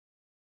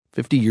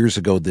50 years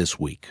ago this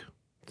week,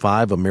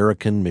 5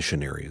 American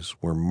missionaries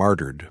were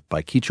martyred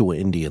by Quechua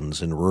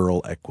Indians in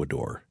rural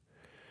Ecuador.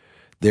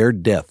 Their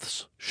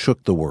deaths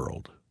shook the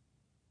world,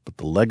 but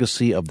the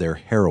legacy of their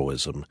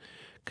heroism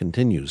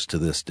continues to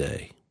this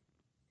day.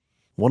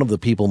 One of the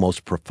people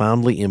most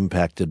profoundly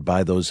impacted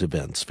by those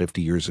events 50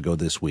 years ago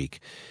this week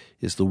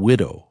is the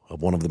widow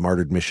of one of the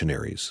martyred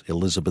missionaries,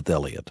 Elisabeth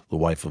Elliot, the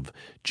wife of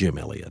Jim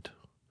Elliot.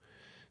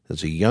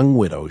 As a young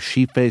widow,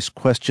 she faced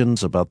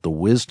questions about the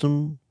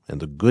wisdom and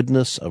the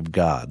goodness of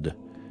God,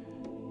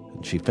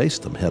 and she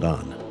faced them head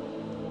on.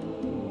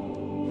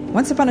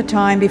 Once upon a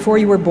time, before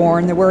you were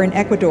born, there were in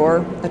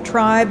Ecuador a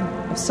tribe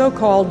of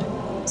so-called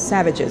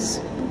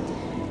savages.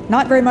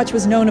 Not very much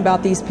was known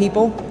about these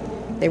people.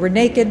 They were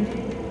naked,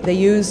 they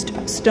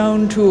used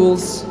stone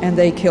tools, and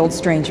they killed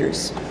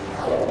strangers.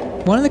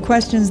 One of the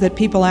questions that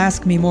people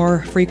ask me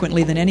more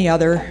frequently than any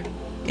other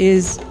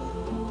is,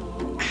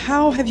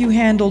 how have you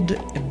handled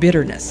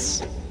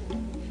bitterness?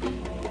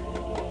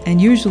 And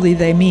usually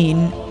they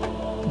mean,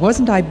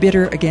 wasn't I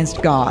bitter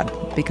against God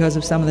because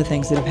of some of the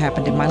things that have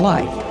happened in my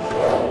life?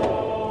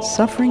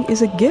 Suffering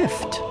is a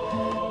gift.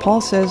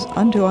 Paul says,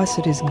 unto us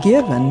it is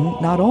given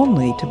not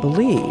only to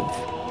believe,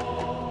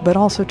 but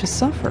also to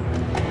suffer.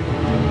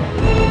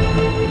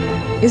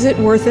 Is it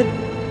worth it?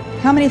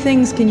 How many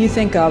things can you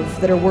think of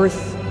that are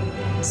worth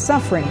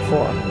suffering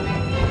for?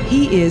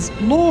 He is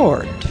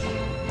Lord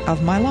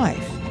of my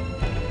life.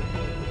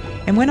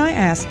 And when I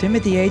asked him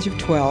at the age of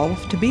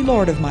 12 to be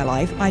Lord of my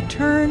life, I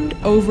turned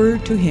over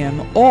to him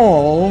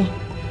all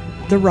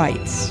the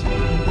rights.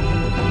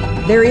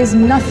 There is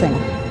nothing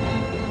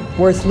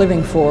worth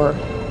living for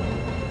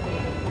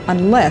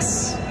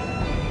unless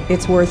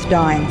it's worth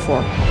dying for.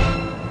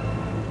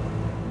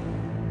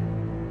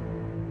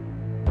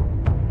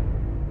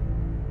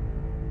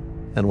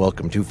 And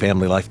welcome to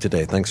Family Life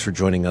Today. Thanks for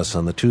joining us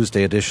on the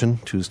Tuesday edition,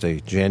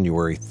 Tuesday,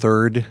 January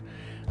 3rd.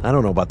 I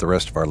don't know about the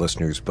rest of our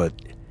listeners, but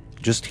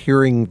just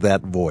hearing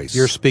that voice.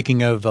 You're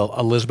speaking of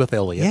Elisabeth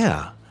Elliot.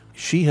 Yeah.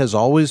 She has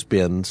always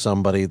been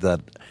somebody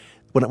that,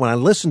 when I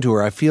listen to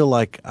her, I feel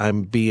like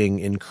I'm being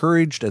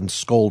encouraged and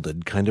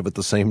scolded kind of at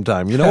the same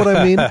time. You know what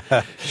I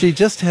mean? She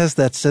just has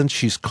that sense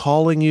she's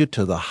calling you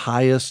to the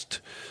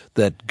highest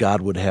that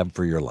God would have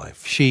for your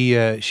life.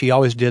 She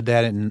always did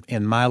that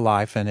in my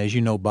life, and as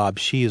you know, Bob,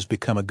 she has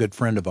become a good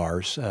friend of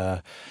ours.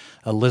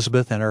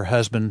 Elizabeth and her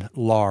husband,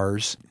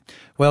 Lars.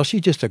 Well,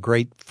 she's just a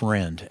great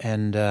friend,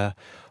 and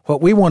what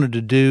we wanted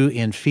to do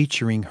in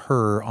featuring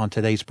her on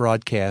today's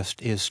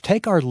broadcast is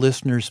take our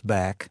listeners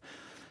back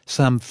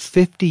some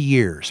 50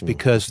 years,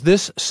 because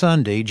this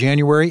Sunday,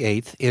 January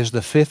 8th, is the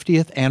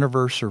 50th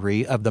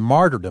anniversary of the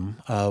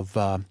martyrdom of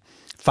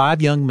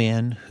 5 young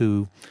men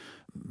who,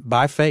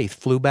 by faith,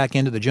 flew back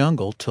into the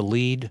jungle to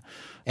lead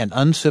an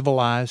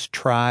uncivilized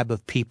tribe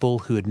of people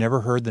who had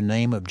never heard the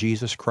name of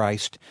Jesus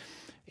Christ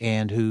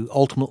and who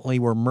ultimately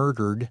were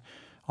murdered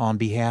on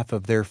behalf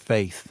of their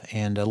faith.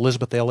 And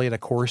Elisabeth Elliot,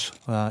 of course,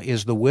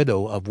 is the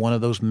widow of one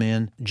of those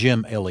men,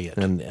 Jim Elliot.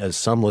 And as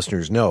some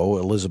listeners know,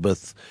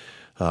 Elizabeth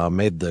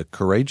made the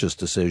courageous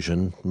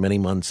decision many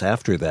months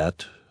after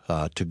that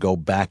to go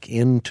back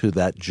into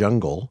that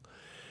jungle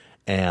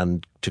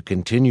and to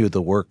continue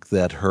the work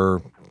that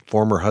her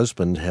former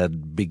husband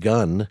had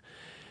begun.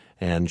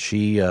 And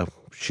she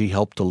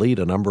helped to lead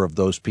a number of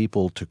those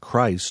people to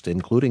Christ,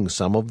 including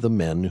some of the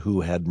men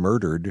who had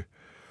murdered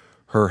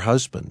her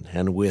husband.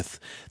 And with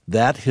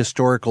that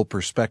historical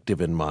perspective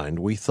in mind,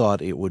 we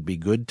thought it would be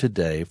good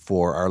today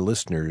for our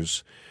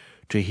listeners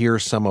to hear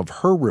some of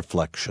her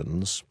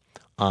reflections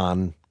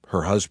on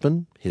her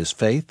husband, his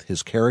faith,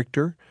 his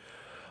character,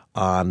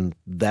 on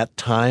that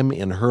time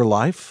in her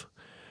life,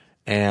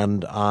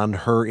 and on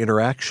her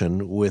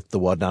interaction with the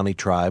Waodani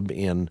tribe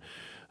in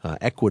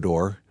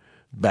Ecuador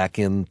back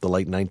in the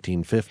late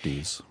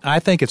 1950s. I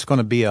think it's going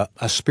to be a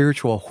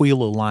spiritual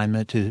wheel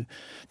alignment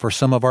for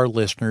some of our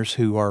listeners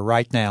who are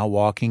right now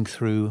walking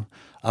through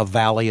a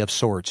valley of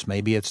sorts.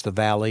 Maybe it's the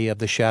valley of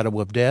the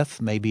shadow of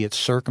death. Maybe it's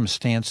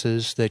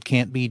circumstances that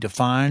can't be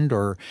defined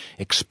or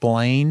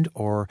explained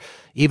or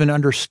even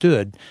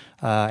understood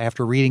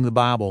after reading the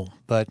Bible.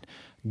 But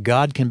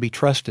God can be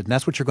trusted, and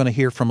that's what you're going to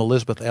hear from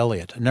Elisabeth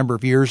Elliot. A number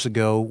of years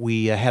ago,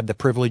 we had the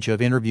privilege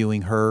of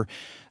interviewing her,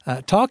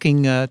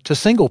 talking to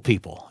single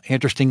people,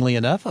 interestingly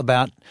enough,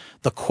 about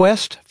the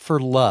quest for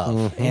love.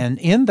 Mm-hmm. And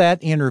in that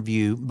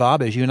interview,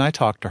 Bob, as you and I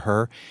talked to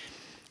her,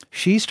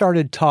 she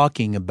started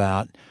talking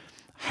about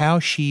how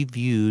she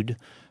viewed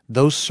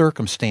those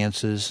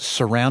circumstances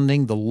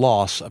surrounding the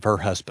loss of her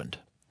husband.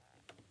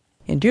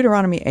 In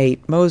Deuteronomy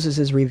 8, Moses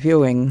is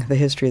reviewing the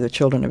history of the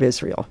children of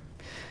Israel.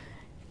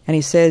 And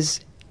he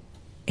says,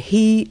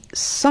 he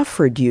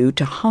suffered you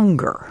to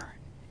hunger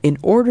in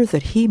order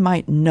that he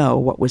might know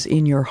what was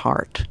in your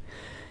heart.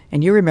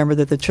 And you remember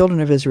that the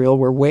children of Israel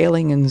were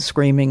wailing and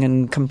screaming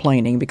and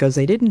complaining because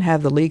they didn't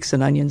have the leeks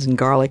and onions and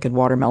garlic and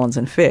watermelons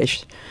and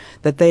fish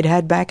that they'd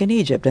had back in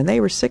Egypt. And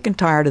they were sick and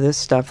tired of this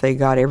stuff they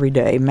got every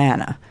day,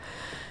 manna.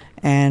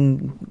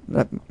 And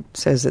it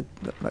says that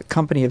a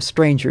company of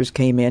strangers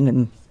came in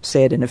and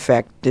said, in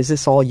effect, is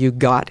this all you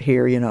got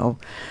here,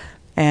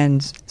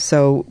 And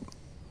so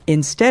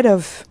instead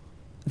of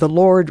the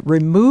Lord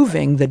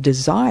removing the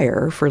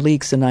desire for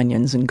leeks and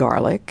onions and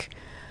garlic,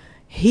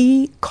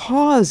 he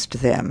caused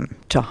them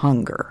to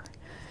hunger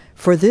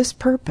for this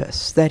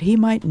purpose, that he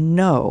might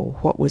know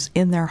what was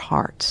in their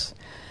hearts.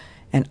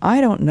 And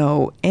I don't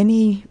know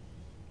any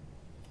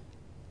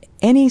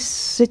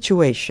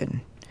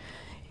situation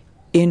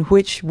in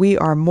which we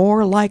are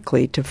more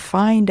likely to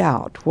find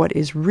out what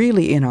is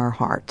really in our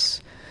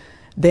hearts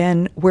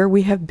than where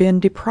we have been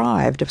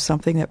deprived of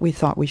something that we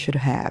thought we should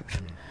have.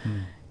 Mm-hmm.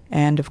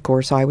 And, of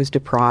course, I was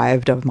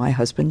deprived of my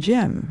husband,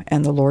 Jim.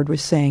 And the Lord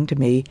was saying to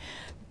me,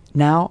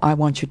 now I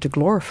want you to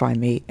glorify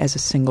me as a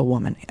single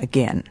woman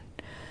again.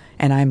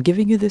 And I am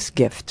giving you this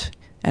gift,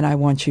 and I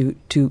want you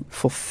to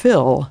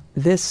fulfill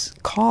this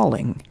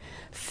calling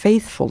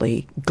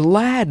faithfully,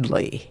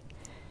 gladly,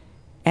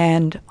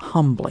 and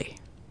humbly.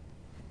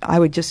 I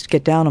would just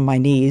get down on my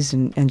knees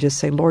and just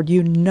say, Lord,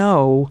 you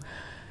know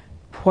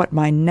what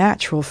my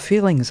natural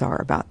feelings are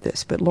about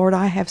this. But, Lord,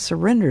 I have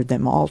surrendered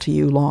them all to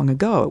you long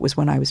ago. It was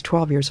when I was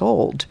 12 years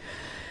old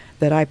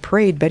that I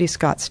prayed Betty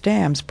Scott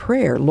Stam's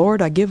prayer, Lord,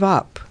 I give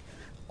up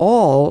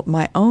all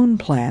my own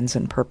plans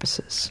and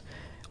purposes,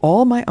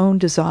 all my own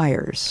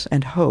desires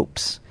and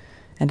hopes,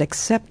 and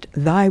accept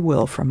thy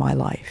will for my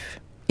life.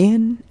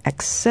 In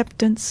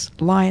acceptance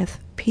lieth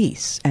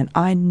peace, and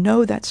I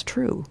know that's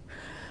true.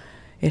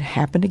 It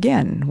happened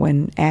again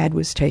when Ad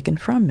was taken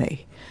from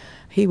me.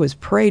 He was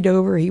prayed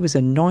over, he was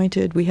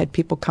anointed. We had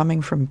people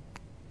coming from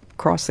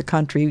across the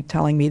country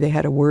telling me they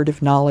had a word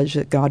of knowledge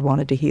that God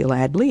wanted to heal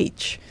Ad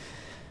Leach.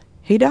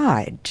 He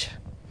died.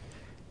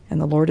 And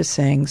the Lord is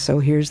saying, so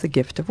here's the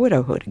gift of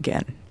widowhood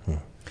again.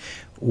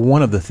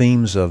 One of the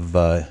themes of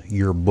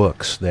your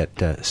books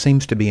that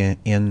seems to be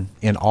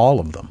in all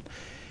of them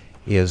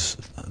is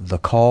the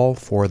call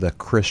for the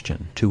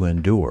Christian to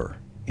endure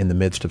in the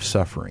midst of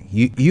suffering.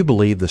 You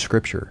believe the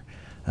Scripture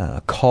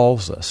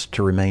calls us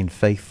to remain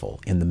faithful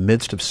in the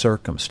midst of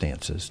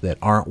circumstances that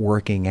aren't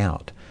working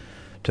out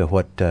to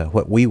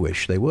what we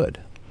wish they would.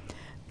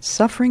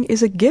 Suffering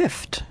is a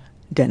gift,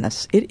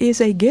 Dennis. It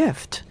is a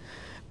gift.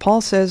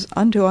 Paul says,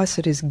 unto us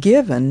it is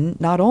given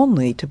not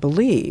only to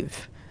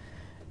believe,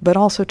 but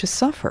also to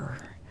suffer.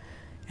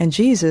 And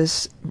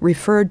Jesus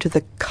referred to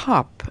the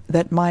cup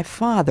that my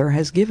Father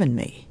has given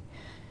me.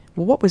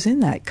 Well, what was in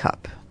that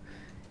cup?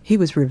 He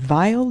was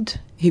reviled,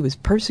 he was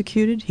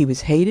persecuted, he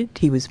was hated,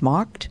 he was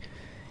mocked,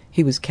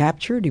 he was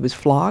captured, he was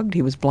flogged,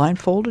 he was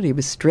blindfolded, he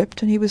was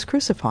stripped, and he was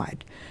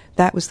crucified.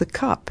 That was the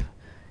cup.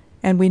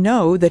 And we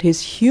know that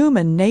his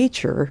human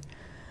nature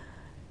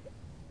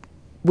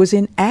was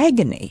in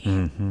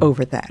agony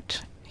over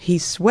that. He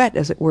sweat,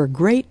 as it were,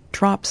 great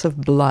drops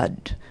of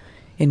blood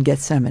in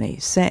Gethsemane,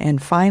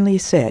 and finally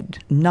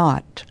said,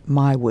 not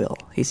my will.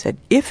 He said,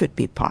 if it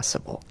be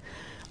possible,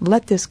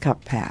 let this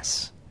cup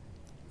pass.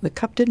 The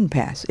cup didn't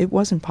pass. It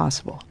wasn't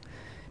possible,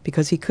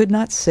 because he could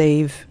not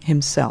save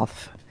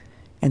himself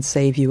and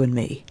save you and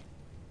me.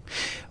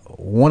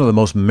 One of the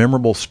most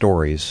memorable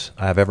stories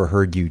I've ever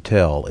heard you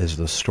tell is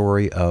the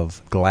story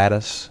of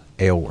Gladys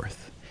Aylworth.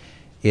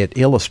 It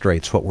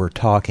illustrates what we're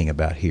talking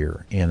about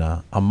here in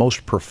a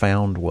most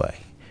profound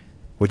way.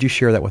 Would you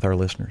share that with our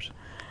listeners?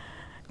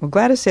 Well,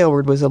 Gladys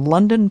Aylward was a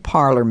London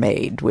parlor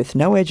maid with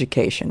no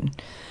education,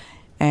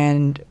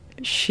 and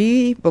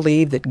she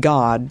believed that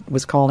God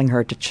was calling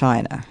her to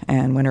China.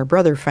 And when her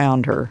brother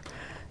found her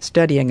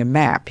studying a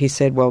map, he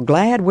said, well,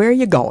 Glad, where are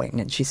you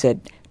going? And she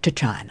said, to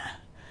China.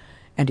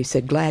 And he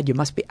said, Glad, you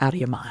must be out of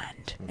your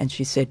mind. And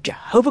she said,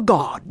 Jehovah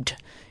God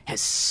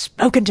has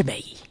spoken to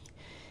me,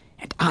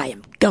 and I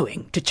am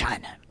going to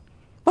China.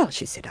 Well,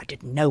 she said, I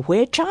didn't know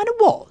where China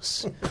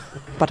was,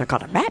 but I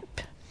got a map,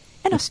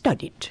 and I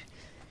studied.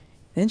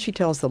 Then she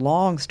tells the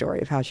long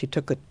story of how she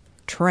took a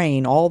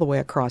train all the way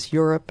across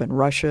Europe and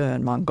Russia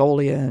and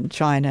Mongolia and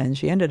China, and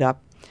she ended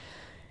up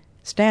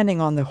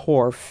standing on the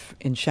wharf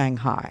in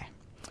Shanghai.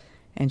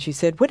 And she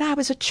said, when I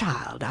was a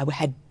child, I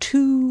had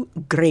two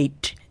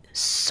great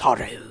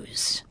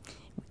sorrows.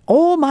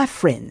 All my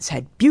friends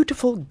had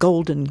beautiful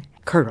golden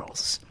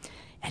curls,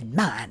 and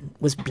mine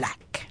was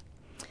black.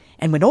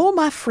 And when all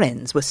my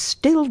friends were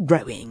still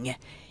growing,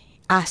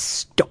 I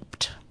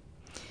stopped.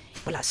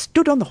 Well, I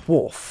stood on the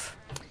wharf,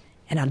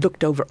 and I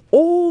looked over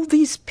all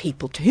these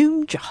people to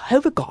whom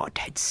Jehovah God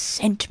had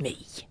sent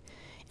me,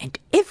 and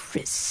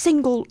every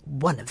single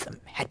one of them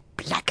had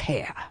black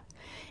hair,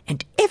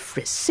 and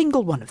every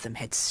single one of them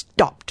had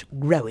stopped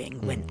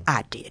growing when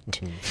I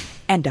did.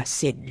 And I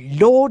said,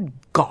 Lord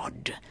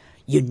God,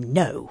 you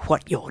know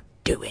what you're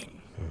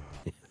doing.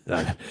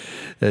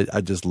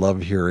 I just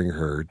love hearing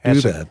her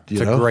do that.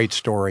 It's a great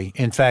story.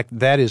 In fact,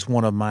 that is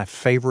one of my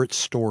favorite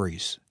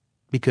stories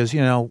because,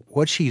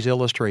 what she's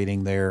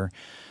illustrating there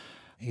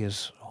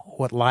is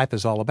what life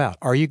is all about.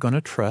 Are you going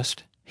to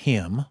trust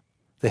him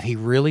that he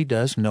really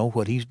does know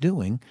what he's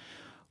doing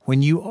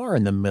when you are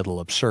in the middle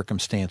of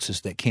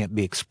circumstances that can't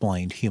be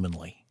explained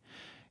humanly?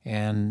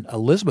 And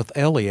Elizabeth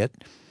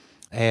Elliot,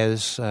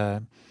 as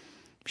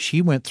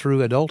she went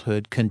through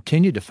adulthood,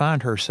 continued to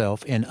find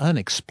herself in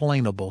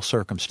unexplainable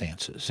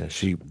circumstances. Yeah,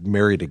 she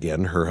married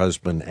again. Her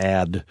husband,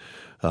 Ad,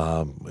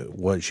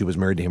 she was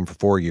married to him for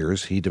 4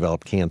 years. He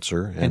developed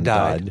cancer and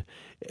died.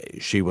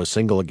 She was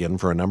single again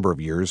for a number of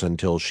years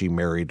until she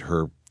married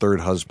her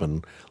third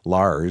husband,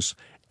 Lars.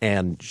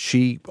 And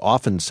she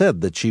often said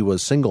that she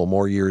was single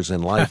more years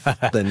in life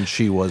than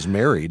she was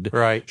married.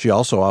 Right. She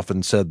also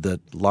often said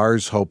that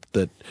Lars hoped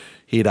that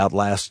he'd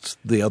outlast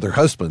the other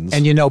husbands.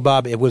 And you know,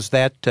 Bob, it was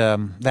that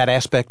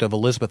aspect of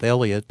Elisabeth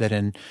Elliot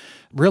that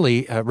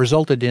really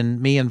resulted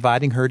in me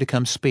inviting her to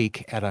come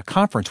speak at a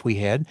conference we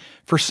had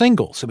for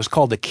singles. It was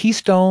called the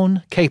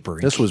Keystone Caper.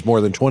 This was more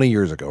than 20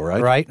 years ago,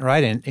 right?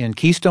 Right. In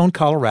Keystone,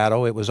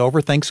 Colorado. It was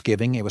over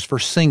Thanksgiving. It was for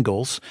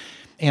singles.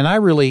 And I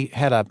really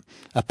had a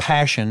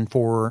passion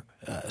for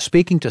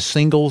speaking to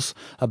singles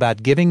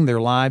about giving their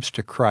lives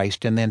to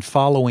Christ and then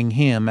following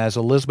Him as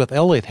Elisabeth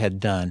Elliot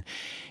had done.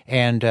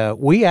 And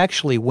we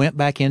actually went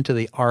back into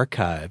the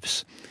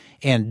archives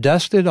and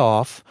dusted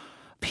off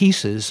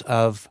pieces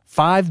of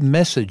 5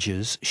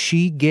 messages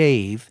she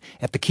gave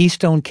at the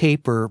Keystone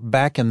Caper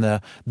back in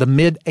the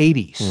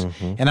mid-'80s.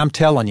 Mm-hmm. And I'm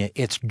telling you,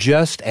 it's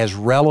just as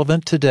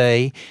relevant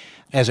today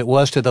as it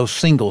was to those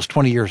singles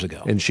 20 years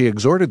ago. And she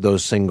exhorted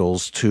those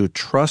singles to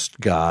trust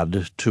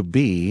God to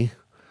be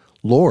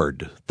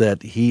Lord,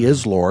 that He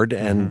is Lord,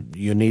 and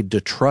you need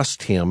to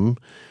trust Him,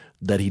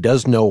 that He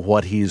does know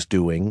what He's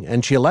doing.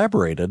 And she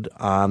elaborated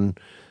on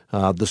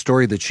the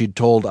story that she'd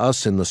told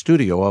us in the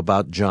studio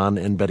about John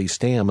and Betty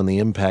Stam and the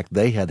impact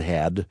they had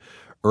had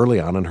early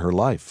on in her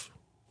life.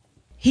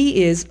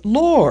 He is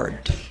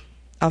Lord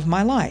of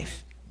my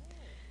life.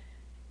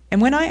 And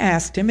when I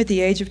asked Him at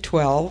the age of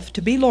 12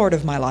 to be Lord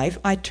of my life,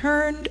 I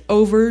turned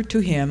over to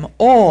Him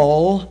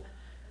all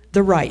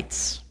the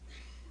rights.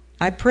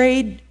 I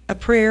prayed a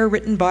prayer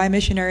written by a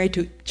missionary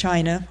to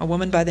China, a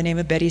woman by the name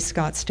of Betty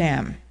Scott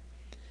Stam.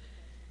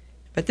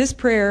 But this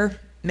prayer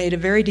made a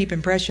very deep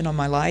impression on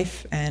my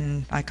life,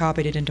 and I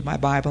copied it into my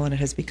Bible, and it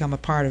has become a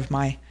part of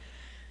my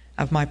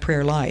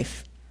prayer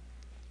life.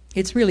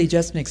 It's really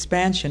just an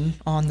expansion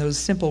on those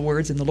simple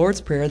words in the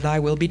Lord's Prayer, "Thy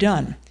will be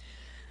done."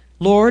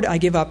 Lord, I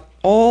give up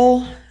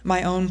all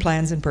my own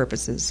plans and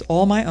purposes,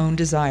 all my own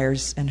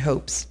desires and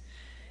hopes,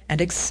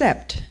 and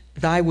accept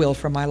Thy will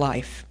for my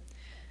life.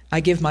 I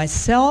give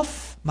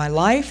myself, my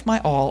life, my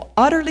all,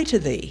 utterly to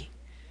Thee,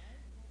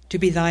 to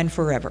be Thine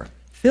forever.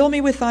 Fill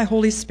me with Thy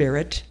Holy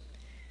Spirit.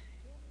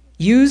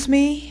 Use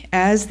me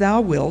as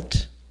Thou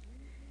wilt.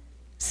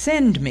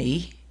 Send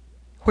me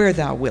where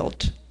Thou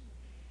wilt.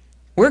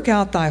 Work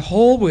out Thy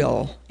whole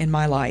will in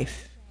my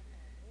life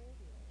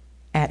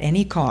at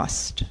any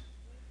cost,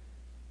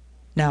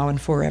 now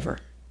and forever.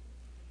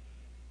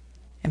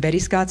 And Betty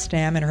Scott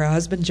Stam and her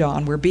husband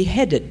John were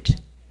beheaded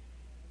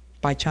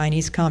by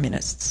Chinese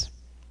communists.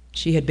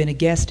 She had been a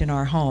guest in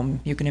our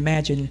home. You can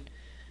imagine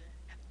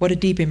what a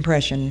deep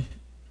impression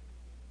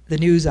the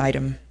news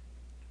item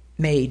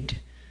made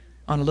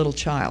on a little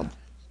child.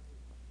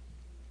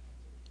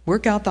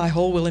 Work out Thy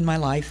whole will in my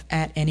life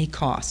at any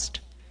cost.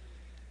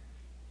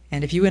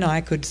 And if you and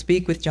I could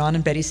speak with John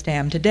and Betty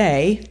Stam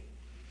today,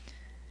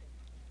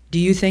 do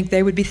you think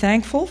they would be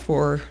thankful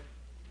for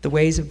the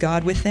ways of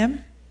God with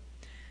them?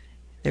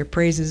 Their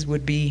praises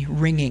would be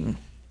ringing.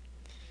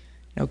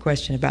 No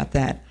question about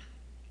that.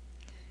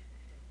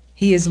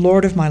 He is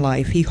Lord of my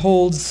life. He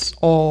holds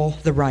all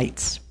the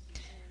rights.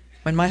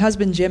 When my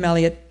husband Jim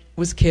Elliot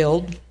was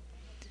killed,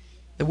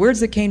 the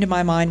words that came to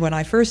my mind when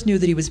I first knew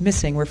that he was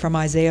missing were from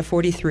Isaiah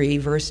 43,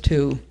 verse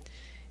 2.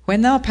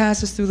 When thou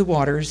passest through the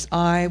waters,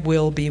 I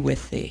will be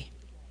with thee.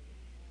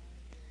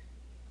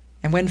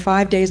 And when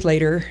 5 days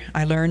later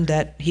I learned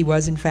that he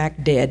was in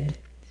fact dead,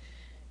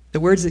 the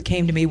words that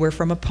came to me were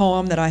from a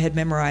poem that I had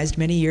memorized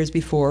many years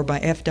before by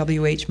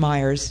F.W.H.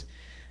 Myers,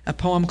 a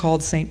poem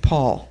called St.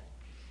 Paul.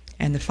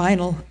 And the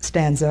final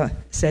stanza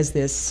says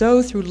this: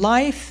 So through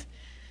life,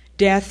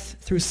 death,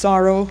 through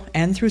sorrow,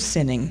 and through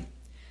sinning,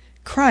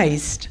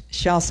 Christ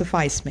shall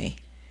suffice me,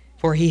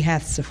 for He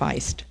hath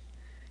sufficed.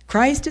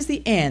 Christ is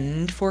the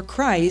end, for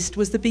Christ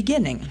was the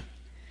beginning.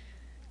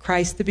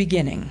 Christ the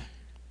beginning,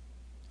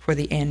 for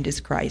the end is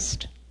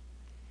Christ.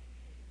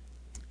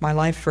 My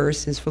life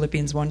verse is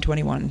Philippians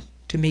 1:21.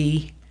 To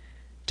me,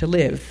 to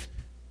live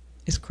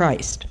is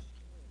Christ.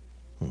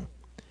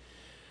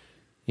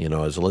 You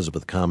know, as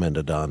Elizabeth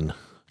commented on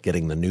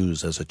getting the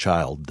news as a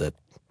child that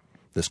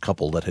this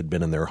couple that had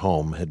been in their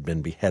home had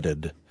been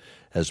beheaded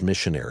as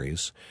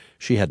missionaries,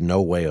 she had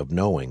no way of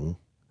knowing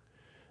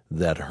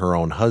that her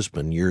own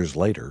husband, years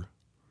later,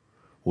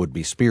 would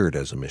be speared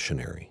as a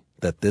missionary,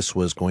 that this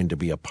was going to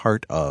be a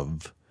part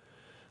of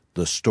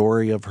the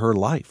story of her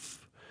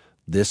life.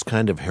 This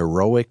kind of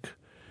heroic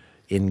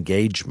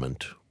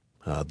engagement,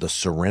 the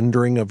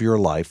surrendering of your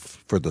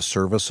life for the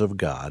service of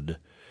God,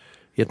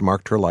 it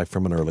marked her life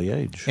from an early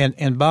age.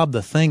 And Bob,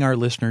 the thing our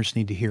listeners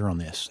need to hear on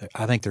this,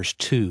 I think there's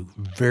 2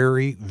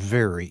 very,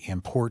 very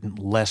important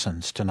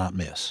lessons to not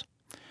miss.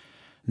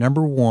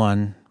 Number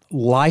 1,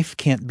 life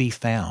can't be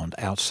found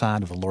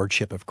outside of the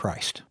Lordship of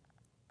Christ.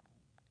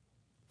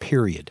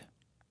 Period.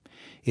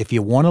 If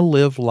you want to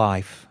live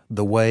life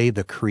the way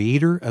the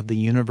Creator of the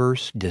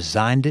universe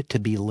designed it to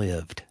be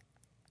lived,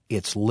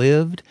 it's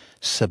lived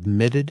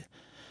submitted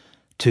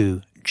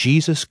to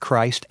Jesus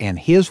Christ and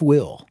His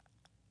will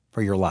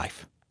for your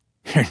life.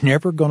 You're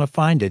never going to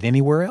find it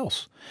anywhere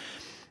else.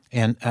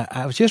 And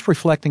I was just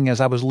reflecting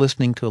as I was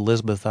listening to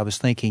Elizabeth, I was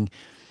thinking,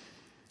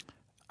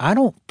 I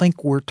don't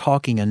think we're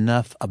talking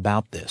enough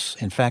about this.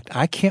 In fact,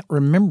 I can't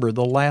remember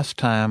the last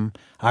time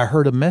I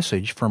heard a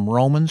message from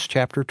Romans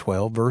chapter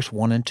 12, verse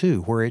 1 and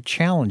 2, where it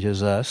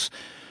challenges us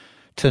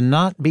to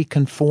not be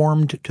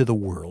conformed to the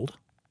world,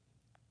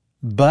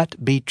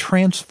 but be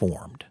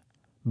transformed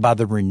by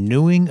the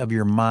renewing of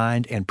your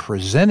mind and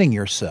presenting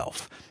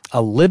yourself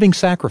a living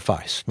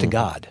sacrifice to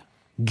God,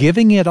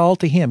 giving it all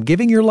to Him,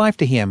 giving your life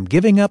to Him,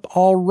 giving up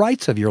all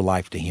rights of your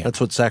life to Him.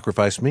 That's what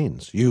sacrifice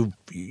means.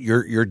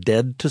 You're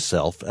dead to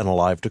self and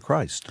alive to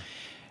Christ.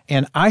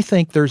 And I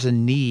think there's a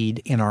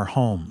need in our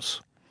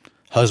homes,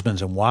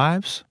 husbands and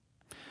wives,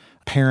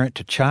 parent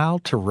to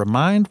child, to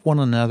remind one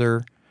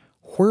another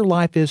where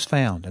life is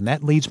found. And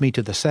that leads me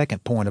to the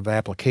second point of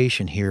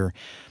application here.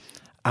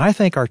 I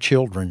think our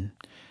children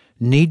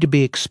need to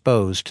be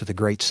exposed to the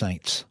great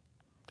saints.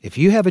 If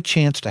you have a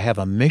chance to have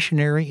a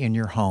missionary in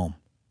your home,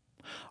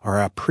 or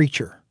a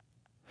preacher,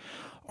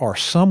 or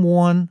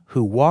someone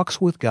who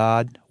walks with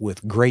God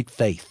with great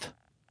faith,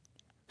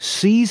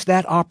 seize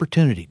that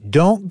opportunity.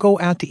 Don't go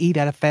out to eat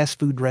at a fast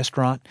food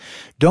restaurant.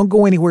 Don't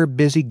go anywhere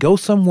busy. Go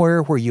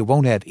somewhere where you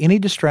won't have any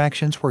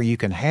distractions, where you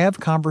can have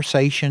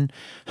conversation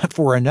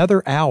for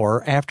another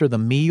hour after the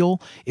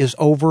meal is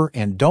over,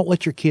 and don't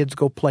let your kids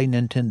go play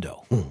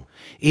Nintendo.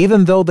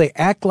 Even though they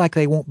act like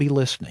they won't be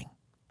listening,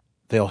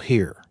 they'll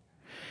hear.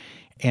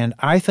 And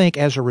I think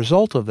as a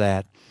result of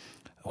that,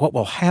 what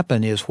will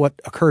happen is what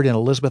occurred in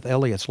Elizabeth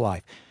Elliot's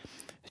life.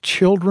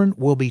 Children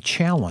will be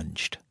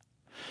challenged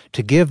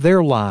to give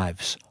their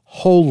lives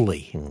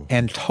wholly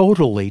and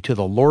totally to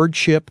the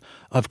lordship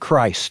of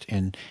Christ.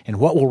 And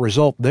what will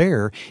result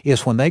there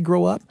is when they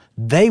grow up,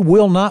 they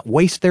will not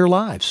waste their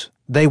lives.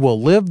 They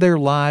will live their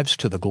lives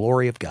to the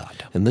glory of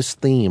God. And this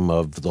theme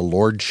of the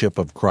lordship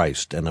of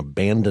Christ and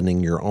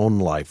abandoning your own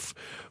life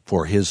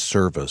for His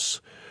service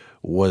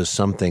was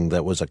something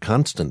that was a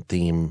constant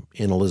theme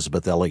in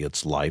Elizabeth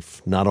Elliot's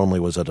life. Not only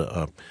was it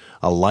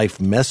a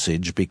life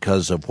message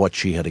because of what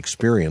she had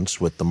experienced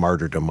with the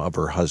martyrdom of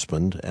her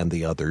husband and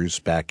the others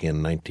back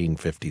in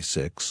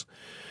 1956,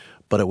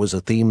 but it was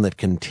a theme that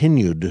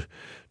continued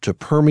to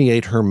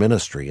permeate her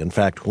ministry. In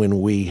fact,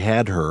 when we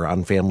had her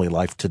on Family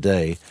Life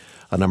Today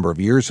a number of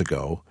years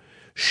ago,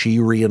 she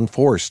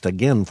reinforced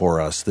again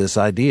for us this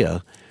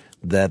idea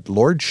that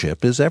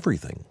lordship is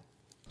everything.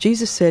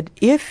 Jesus said,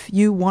 if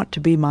you want to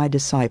be my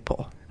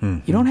disciple,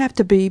 you don't have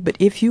to be, but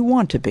if you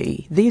want to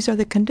be, these are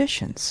the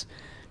conditions.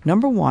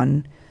 Number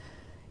one,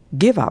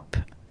 give up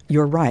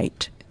your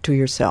right to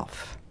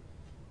yourself.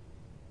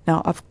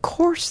 Now, of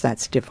course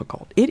that's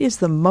difficult. It is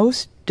the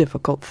most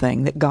difficult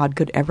thing that God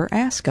could ever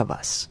ask of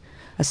us,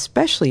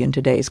 especially in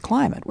today's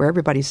climate where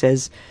everybody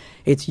says,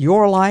 it's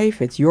your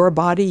life, it's your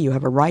body, you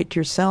have a right to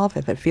yourself.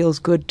 If it feels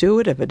good, do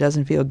it. If it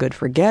doesn't feel good,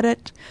 forget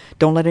it.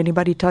 Don't let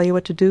anybody tell you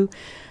what to do.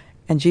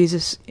 And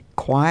Jesus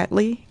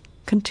quietly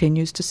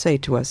continues to say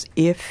to us,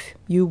 if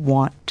you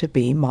want to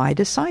be my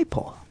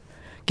disciple,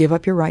 give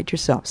up your right to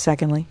yourself.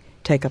 Secondly,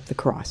 take up the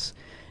cross.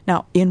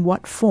 Now, in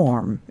what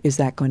form is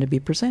that going to be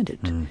presented?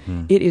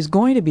 It is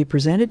going to be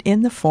presented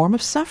in the form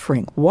of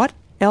suffering. What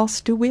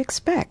else do we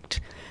expect?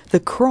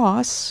 The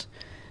cross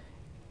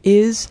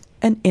is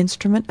an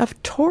instrument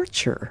of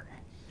torture.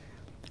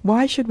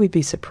 Why should we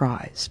be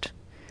surprised?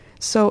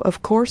 So,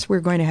 of course, we're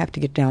going to have to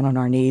get down on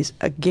our knees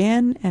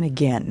again and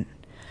again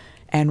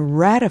and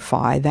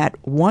ratify that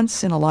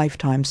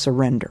once-in-a-lifetime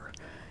surrender.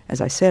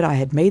 As I said, I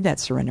had made that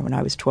surrender when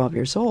I was 12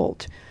 years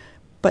old.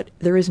 But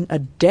there isn't a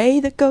day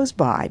that goes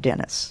by,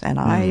 Dennis, and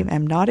I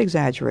am not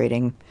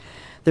exaggerating,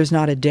 there's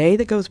not a day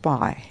that goes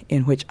by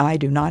in which I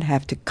do not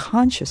have to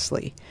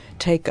consciously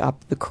take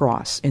up the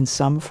cross in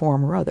some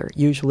form or other,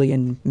 usually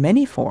in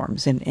many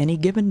forms in any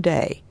given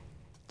day.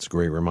 It's a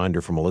great reminder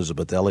from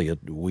Elizabeth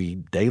Elliot. We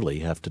daily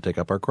have to take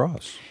up our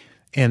cross.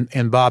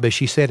 And Bob, as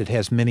she said, it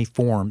has many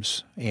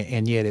forms,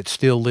 and yet it's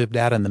still lived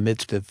out in the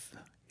midst of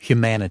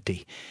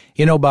humanity.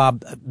 You know,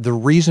 Bob, the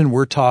reason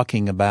we're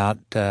talking about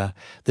this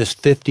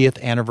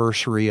 50th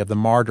anniversary of the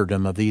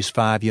martyrdom of these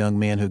 5 young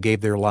men who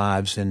gave their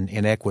lives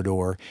in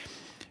Ecuador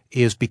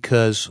is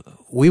because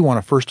we want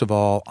to, first of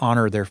all,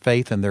 honor their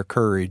faith and their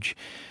courage,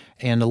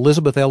 and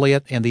Elizabeth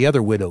Elliot and the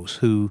other widows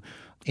who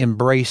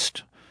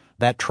embraced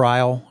that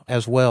trial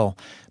as well.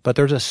 But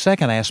there's a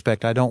second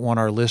aspect I don't want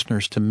our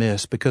listeners to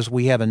miss, because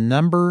we have a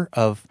number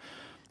of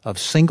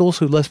singles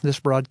who listen to this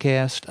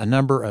broadcast, a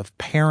number of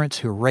parents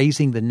who are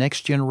raising the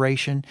next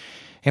generation,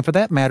 and for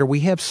that matter, we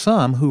have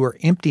some who are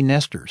empty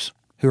nesters,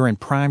 who are in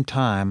prime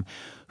time,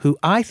 who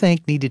I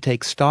think need to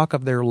take stock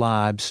of their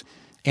lives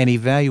and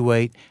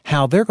evaluate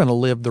how they're going to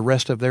live the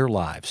rest of their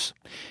lives.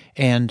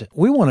 And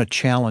we want to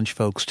challenge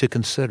folks to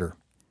consider,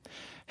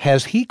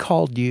 has He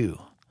called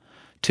you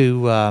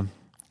to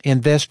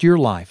invest your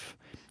life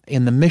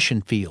in the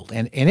mission field.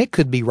 And it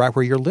could be right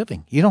where you're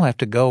living. You don't have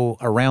to go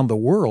around the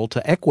world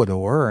to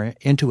Ecuador or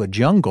into a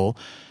jungle.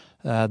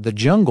 The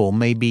jungle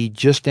may be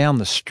just down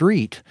the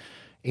street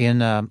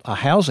in a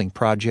housing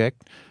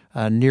project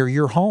near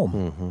your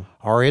home.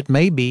 Or it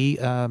may be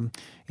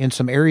in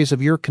some areas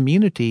of your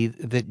community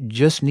that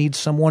just needs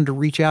someone to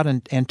reach out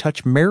and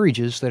touch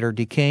marriages that are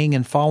decaying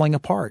and falling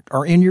apart,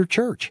 or in your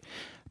church.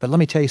 But let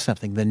me tell you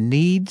something. The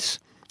needs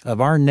of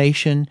our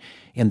nation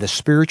in the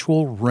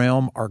spiritual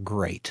realm are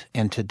great.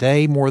 And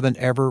today, more than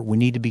ever, we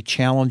need to be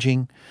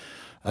challenging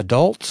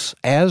adults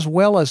as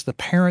well as the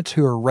parents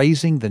who are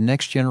raising the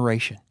next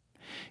generation.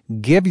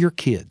 Give your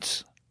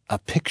kids a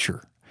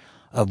picture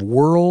of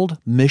world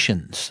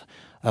missions,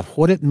 of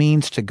what it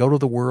means to go to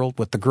the world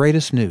with the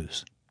greatest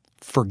news: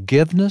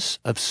 forgiveness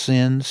of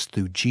sins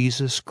through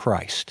Jesus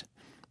Christ.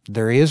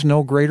 There is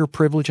no greater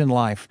privilege in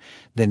life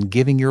than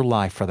giving your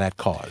life for that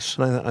cause.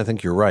 I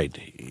think you're right.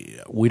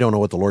 We don't know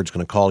what the Lord's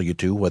going to call you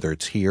to, whether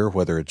it's here,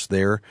 whether it's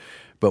there,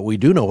 but we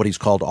do know what He's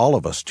called all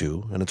of us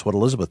to, and it's what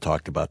Elizabeth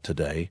talked about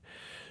today: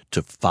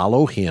 to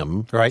follow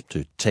Him, right,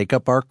 to take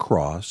up our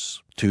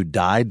cross, to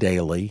die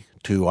daily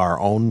to our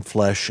own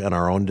flesh and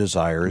our own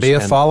desires. Be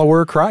a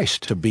follower of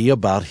Christ. To be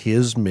about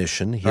His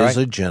mission, His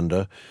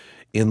agenda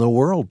in the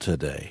world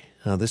today.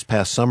 This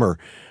past summer,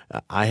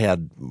 I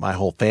had my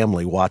whole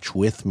family watch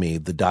with me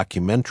the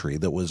documentary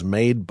that was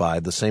made by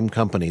the same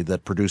company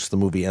that produced the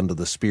movie End of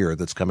the Spear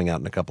that's coming out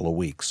in a couple of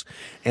weeks.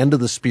 End of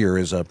the Spear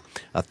is a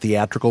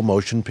theatrical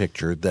motion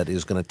picture that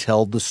is going to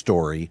tell the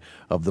story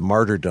of the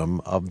martyrdom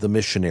of the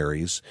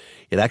missionaries.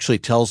 It actually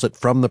tells it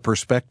from the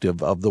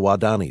perspective of the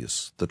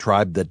Wadanis, the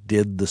tribe that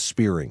did the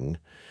spearing.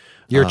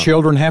 Your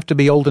children have to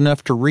be old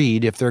enough to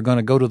read if they're going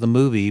to go to the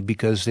movie,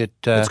 because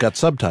it's got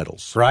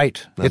subtitles.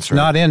 Right. It's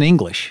not in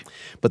English.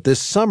 But this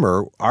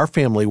summer, our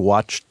family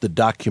watched the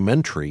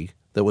documentary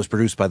that was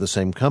produced by the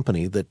same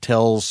company that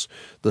tells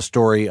the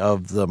story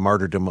of the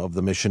martyrdom of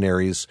the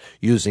missionaries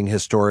using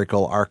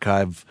historical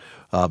archive,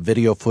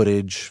 video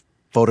footage,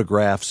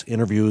 photographs,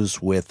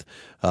 interviews with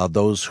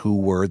those who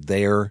were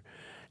there.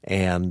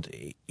 And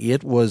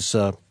it was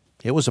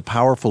a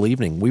powerful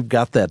evening. We've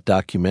got that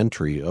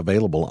documentary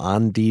available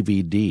on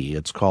DVD.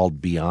 It's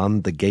called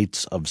Beyond the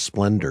Gates of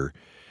Splendor.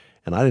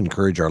 And I'd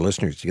encourage our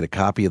listeners to get a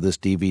copy of this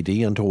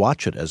DVD and to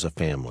watch it as a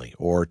family,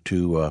 or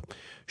to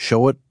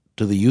show it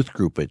to the youth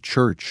group at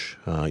church.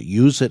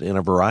 Use it in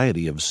a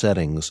variety of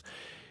settings.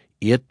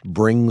 It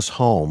brings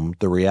home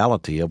the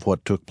reality of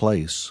what took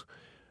place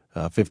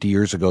 50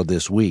 years ago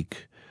this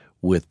week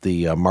with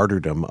the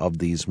martyrdom of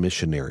these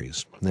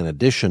missionaries. In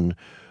addition,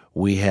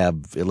 we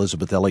have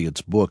Elisabeth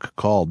Elliot's book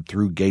called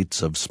Through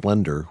Gates of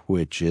Splendor,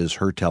 which is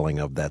her telling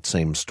of that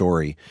same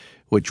story,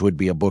 which would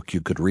be a book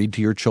you could read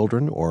to your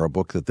children, or a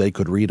book that they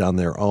could read on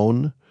their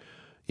own.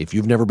 If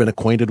you've never been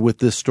acquainted with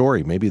this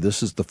story, maybe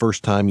this is the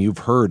first time you've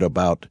heard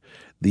about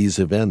these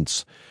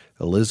events.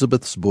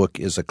 Elizabeth's book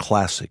is a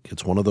classic.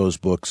 It's one of those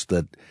books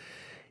that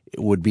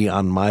would be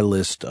on my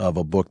list of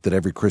a book that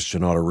every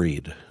Christian ought to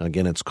read.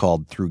 Again, it's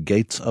called Through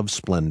Gates of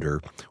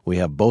Splendor. We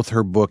have both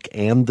her book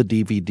and the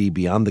DVD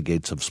Beyond the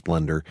Gates of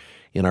Splendor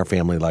in our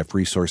Family Life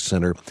Resource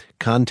Center.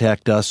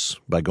 Contact us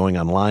by going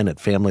online at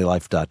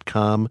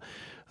familylife.com.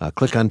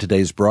 Click on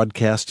today's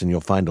broadcast, and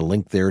you'll find a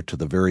link there to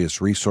the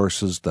various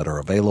resources that are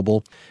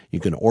available. You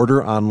can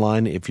order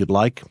online if you'd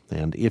like,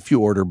 and if you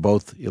order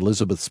both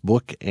Elizabeth's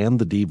book and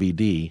the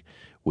DVD,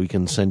 we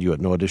can send you at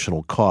no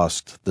additional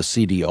cost the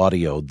CD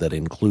audio that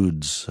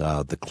includes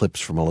the clips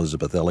from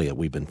Elisabeth Elliot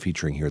we've been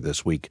featuring here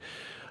this week.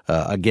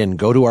 Again,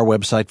 go to our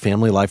website,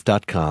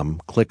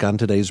 familylife.com, click on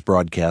today's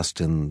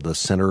broadcast in the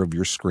center of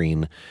your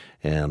screen,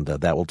 and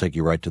that will take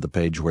you right to the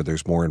page where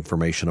there's more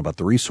information about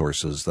the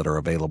resources that are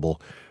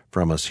available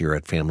from us here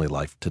at Family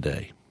Life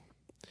today.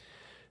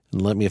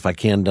 And let me, if I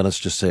can, Dennis,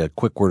 just say a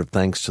quick word of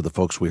thanks to the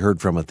folks we heard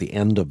from at the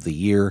end of the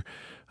year.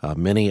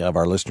 Many of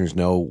our listeners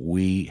know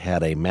we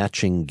had a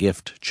matching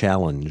gift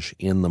challenge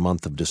in the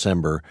month of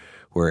December,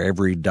 where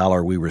every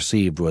dollar we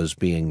received was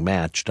being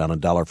matched on a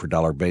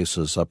dollar-for-dollar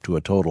basis up to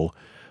a total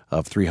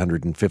of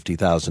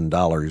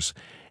 $350,000.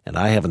 And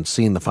I haven't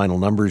seen the final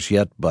numbers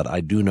yet, but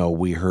I do know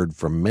we heard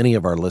from many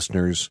of our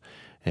listeners,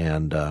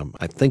 and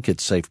I think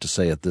it's safe to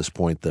say at this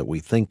point that we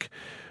think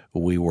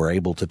we were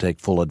able to take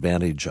full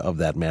advantage of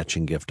that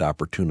matching gift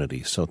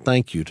opportunity. So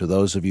thank you to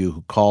those of you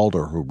who called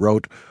or who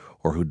wrote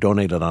or who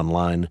donated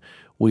online.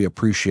 We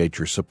appreciate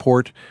your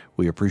support.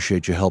 We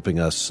appreciate you helping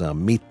us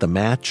meet the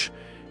match,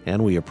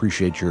 and we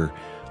appreciate your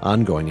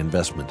ongoing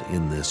investment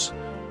in this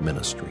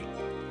ministry.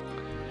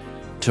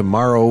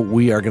 Tomorrow,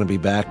 we are going to be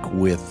back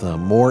with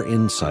more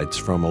insights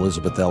from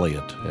Elisabeth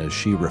Elliot as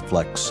she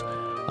reflects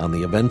on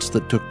the events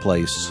that took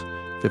place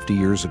 50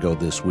 years ago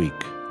this week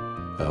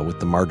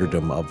with the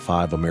martyrdom of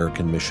 5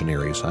 American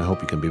missionaries. I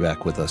hope you can be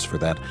back with us for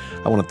that.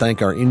 I want to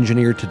thank our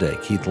engineer today,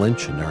 Keith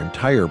Lynch, and our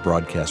entire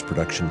broadcast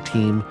production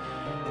team.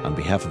 On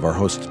behalf of our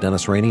host,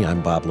 Dennis Rainey,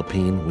 I'm Bob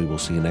Lepine. We will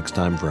see you next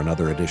time for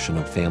another edition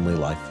of Family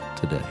Life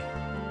Today.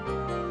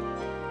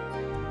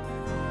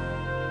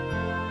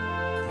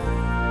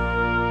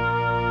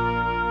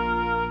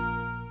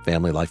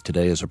 Family Life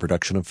Today is a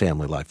production of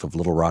Family Life of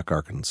Little Rock,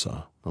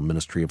 Arkansas, a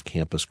ministry of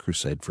Campus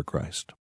Crusade for Christ.